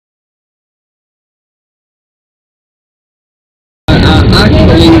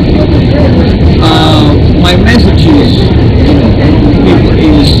my message is, people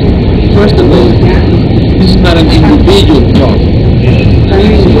is, first of all, this is not an individual problem.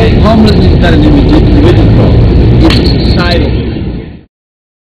 Homelessness is not an individual problem. It's a societal problem.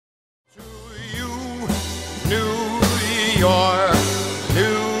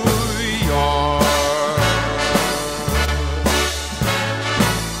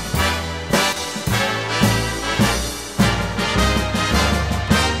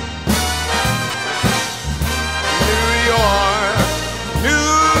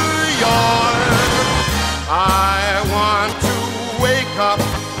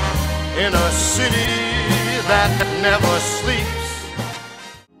 In a city that never sleeps.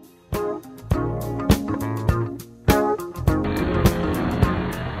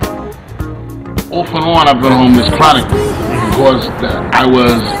 Off and on, I've been homeless chronically because I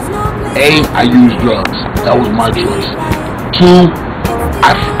used drugs. That was my choice. 2,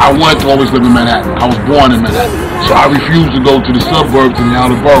 I wanted to always live in Manhattan. I was born in Manhattan. So I refused to go to the suburbs and the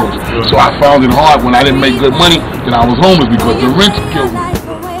outer boroughs. So I found it hard when I didn't make good money that I was homeless because the rent killed me.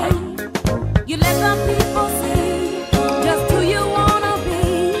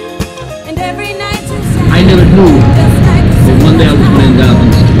 I never knew that one day I was going to end up on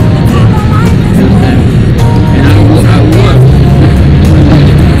the street. And I worked.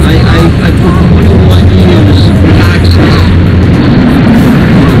 I put 21 years of taxes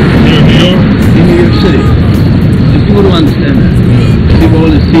in New York City. And people don't understand that. People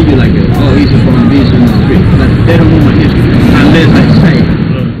only see you like, oh, he's a bomb, he's on the street. But they don't know my history unless I say it.